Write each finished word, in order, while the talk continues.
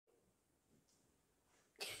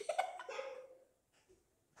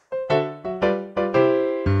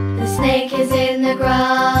snake is in the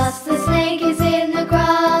grass. The snake is in the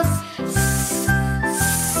grass.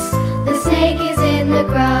 The snake is in the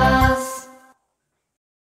grass.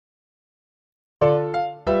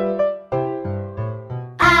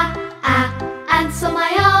 Ah, ah, ants on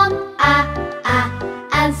my arm. Ah, ah,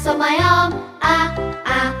 ants on my arm. Ah,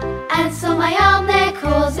 ah, ants on my arm. They're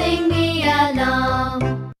causing me alarm.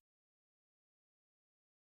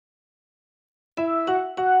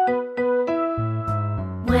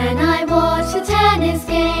 When I watch the tennis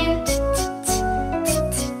game,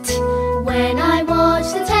 when I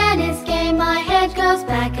watch the tennis game, my head goes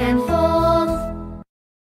back and forth.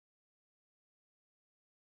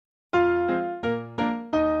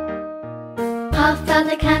 Puff out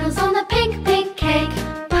the candles on the pink, pink cake.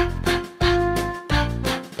 Puff, puff, puff, puff,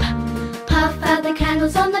 puff, puff. Puff out the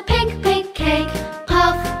candles on the pink, pink cake.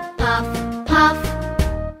 Puff, puff, puff.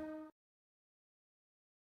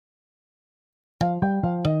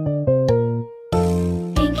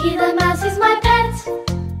 Inky the mouse is my pet.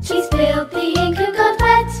 She spilled the ink and got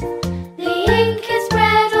wet. The ink is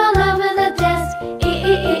spread all over the desk.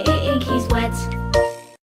 Inky's wet.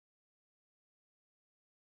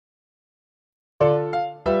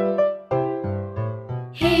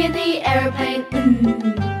 Hear the aeroplane,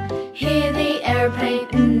 hear the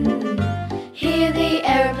aeroplane, hear the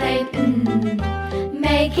aeroplane,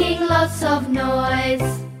 making lots of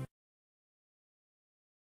noise.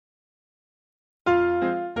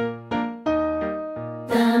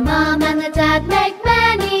 The mom and the dad make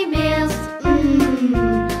many meals.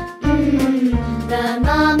 The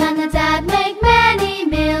mom and the dad make many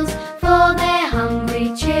meals for their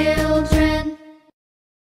hungry children.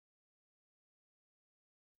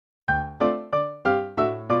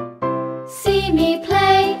 See me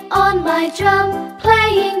play on my drum.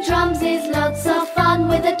 Playing drums is lots of fun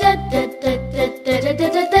with a da da da da da da da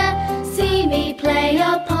da da. See me play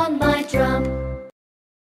upon my drum.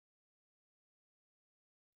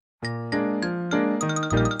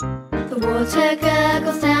 The water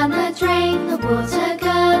gurgles down the drain. The water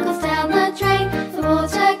gurgles down the drain. The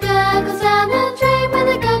water gurgles down the drain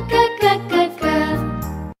with a gurg gurg gurg gurg gurg.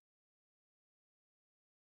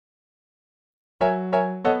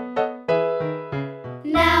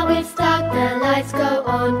 Now it's dark, the lights go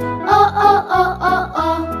on. Oh oh oh oh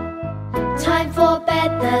oh. Time for bed,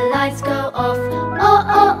 the lights go off. Oh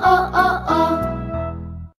oh oh oh oh.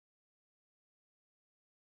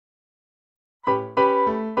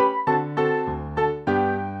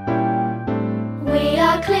 We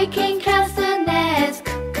are clicking castanets.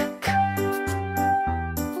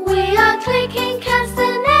 We are clicking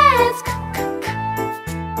castanets.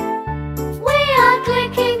 We are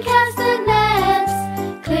clicking castanets.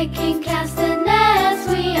 Clicking castanets.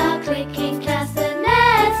 We are clicking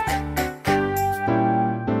castanets.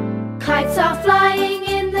 Kites are flying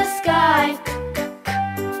in the sky.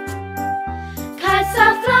 Kites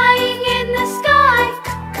are flying in the sky.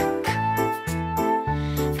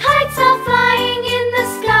 Kites are flying in the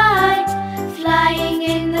sky. Flying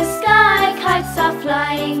in the sky. Kites are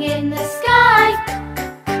flying in the sky.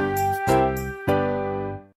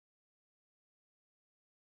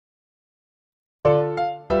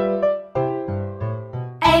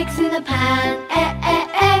 Eggs in the pan, eh, eh,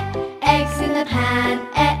 eh. Eggs in the pan,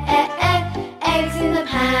 eh, eh, eh. Eggs in the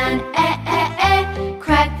pan, eh, eh, eh.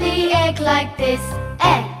 Crack the egg like this,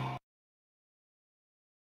 eh.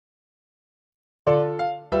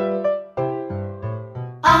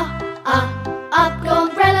 Ah, ah, up go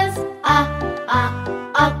umbrellas. Ah, ah,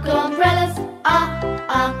 up go umbrellas. Ah,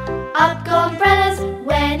 ah, up go umbrellas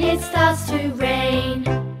when it starts to rain.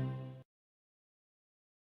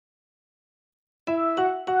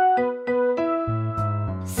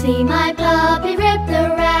 See my puppy rip the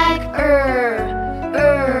rag,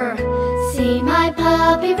 See my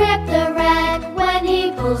puppy rip the rag when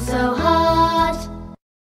he pulls so hard.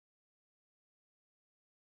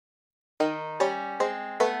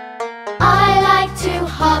 I like to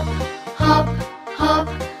hop, hop, hop,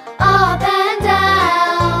 up and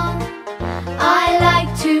down. I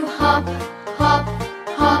like to hop, hop,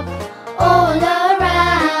 hop, all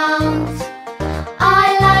around.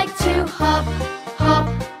 I like to hop, hop,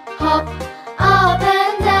 hop, up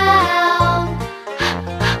and down.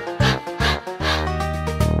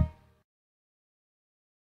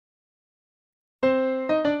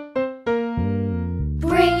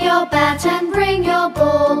 Bring your bat and bring your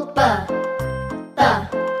ball, ba, ba.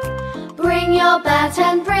 Bring your bat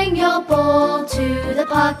and bring your ball to the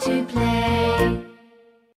park to play.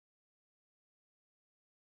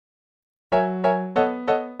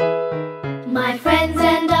 My friends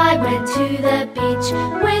and I went to the beach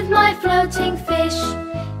with my floating fish.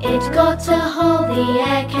 It got got a hole, the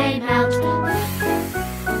air came out.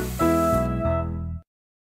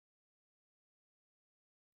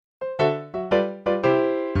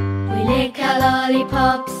 We lick our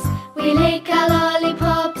lollipops, we lick our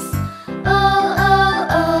lollipops. Oh, oh,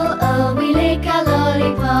 oh, oh, we lick our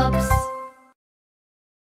lollipops.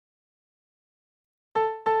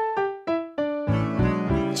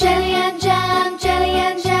 Jelly and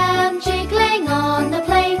jam, jiggling on the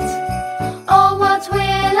plate. Oh, what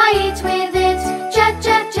will I eat with it? Ja,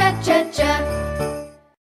 ja, ja, ja, ja.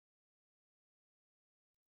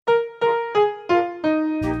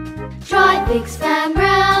 Drive big span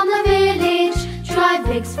round the village, drive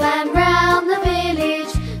big span round the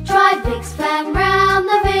village, drive big span round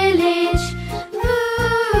the village. Ooh.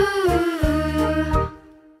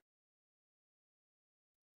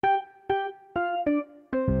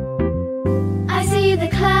 I see the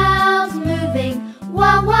clouds moving,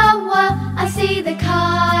 wah, wah, wah. I see the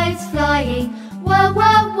kites flying, wah,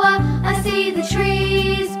 wah, wah. I see the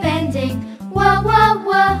trees bending, wah, wah,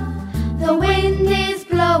 wah. The wind is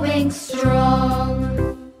blowing strong.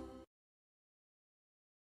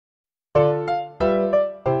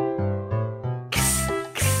 Kss,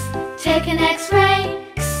 kss, take an X-ray,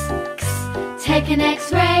 kss, kss, take an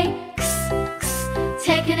X-ray, kss, kss,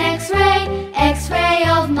 take an X-ray, X-ray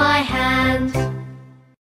of my hand.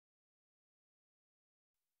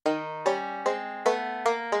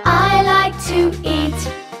 I like to eat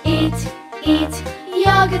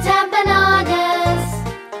yogurt and bananas.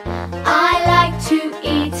 I like to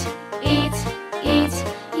eat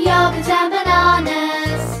yogurt and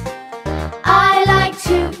bananas. I like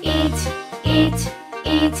to eat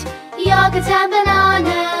yogurt and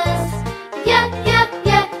bananas. Yeah, yeah,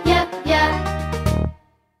 yeah, yeah, yeah.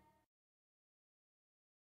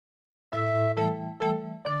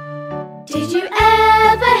 Did you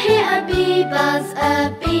ever hear a bee buzz, a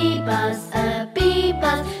bee buzz, a bee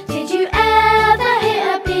buzz? Did you ever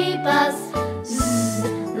hear a bee buzz? Zzz,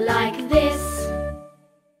 like this.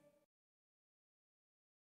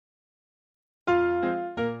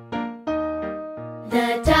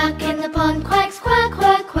 The duck in the pond quacks, quack,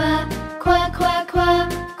 quack, quack, quack, quack, quack,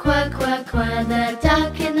 quack, quack, quack. The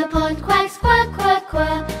duck in the pond quacks, quack, quack,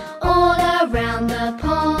 quack, all around the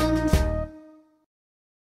pond.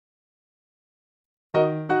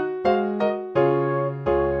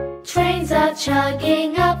 Trains are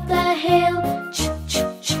chugging up the hill. Ch, ch,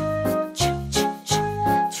 ch, ch, ch, ch.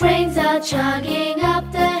 Trains are chugging up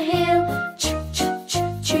the hill. Ch, ch, ch,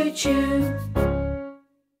 choo, choo.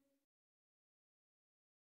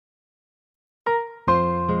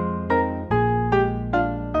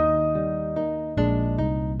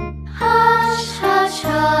 Hush, hush,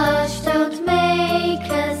 hush, don't make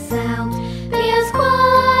a sound. Be as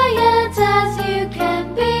quiet as you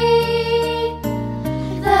can be.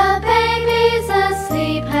 The baby's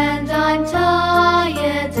asleep and I'm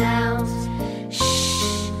tired out. Shh,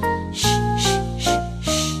 shh, shh, shh,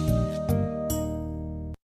 shh.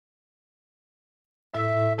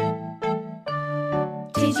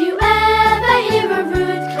 Did you ever hear a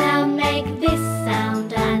rude clown make this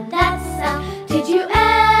sound and that sound? Did you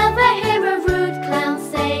ever hear a rude clown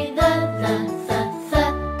say the?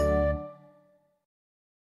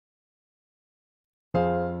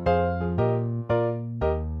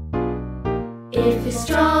 If you're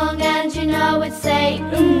strong and you know it, say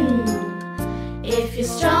If you're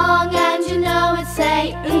strong and you know it,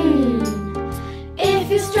 say If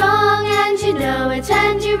you're strong and you know it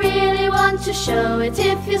and you really want to show it.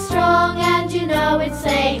 If you're strong and you know it,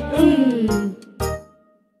 say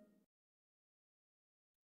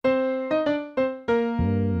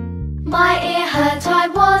My ear hurt, I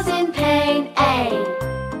was in pain.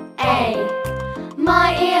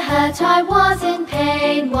 My ear hurt, I was in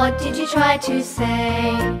pain. What did you try to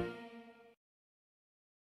say?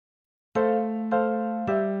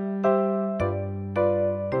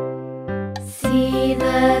 See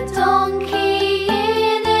the donkey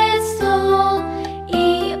in its stall.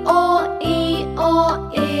 E-or,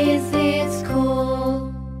 is its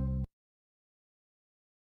call.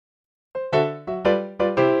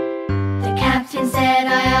 The captain said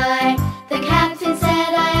aye, aye. The captain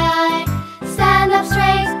said aye, aye. Stand up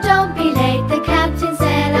straight, don't be late. The captain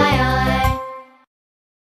said aye, aye.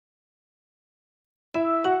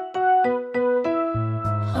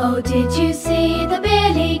 Oh, did you see the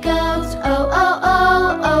billy goat? Oh, oh,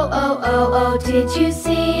 oh, oh, oh, oh, oh. Did you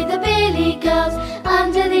see the billy goat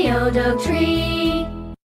under the old oak tree?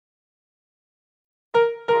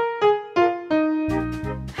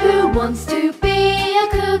 Who wants to be a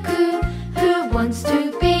cuckoo? Who wants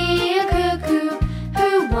to be a cuckoo?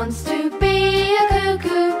 Who wants to be a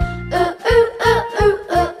cuckoo? Ooh, ooh, ooh, ooh,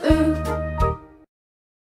 ooh, ooh.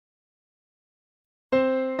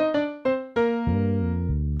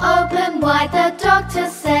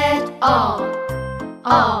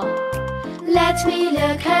 Let me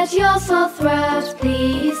look at your sore throat.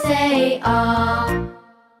 Please say ah.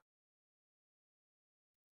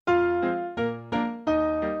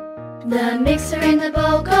 The mixer in the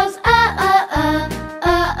bowl goes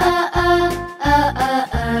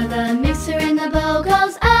The mixer in the bowl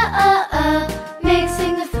goes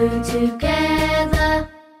mixing the food together.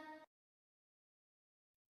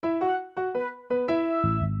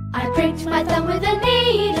 I pricked my thumb with a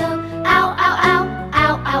needle. Ow, ow, ow,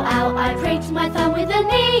 ow, ow, ow. I pricked my thumb with a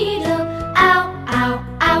needle. Ow, ow,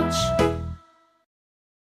 ouch.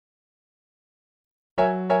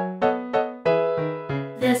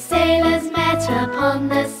 The sailors met upon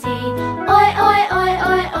the sea. Oi, oi, oi,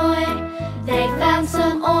 oi, oi. They found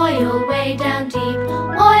some oil way down deep.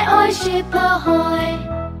 Oi, oi, ship ahoy.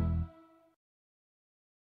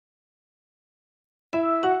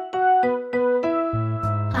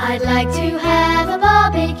 I'd like to have a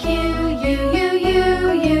barbecue.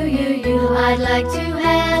 I'd like to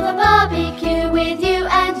have a barbecue with you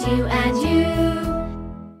and you and you.